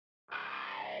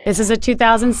This is a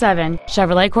 2007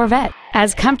 Chevrolet Corvette,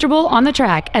 as comfortable on the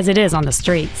track as it is on the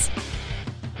streets.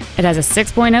 It has a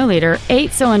 6.0-liter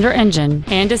 8-cylinder engine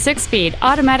and a 6-speed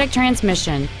automatic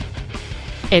transmission.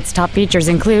 Its top features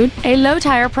include a low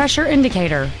tire pressure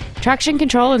indicator, traction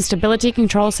control and stability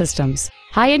control systems,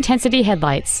 high-intensity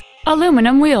headlights,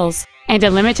 aluminum wheels, and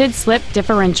a limited slip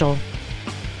differential.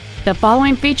 The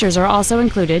following features are also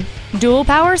included: dual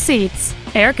power seats,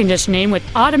 air conditioning with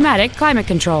automatic climate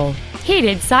control,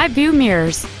 heated side view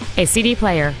mirrors, a CD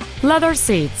player, leather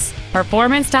seats,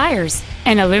 performance tires,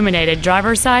 an illuminated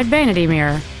driver's side vanity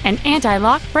mirror, an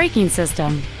anti-lock braking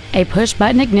system, a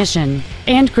push-button ignition,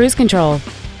 and cruise control.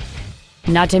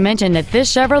 Not to mention that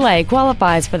this Chevrolet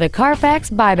qualifies for the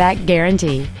Carfax buyback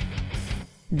guarantee.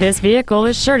 This vehicle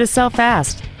is sure to sell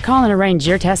fast. Call and arrange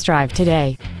your test drive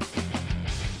today.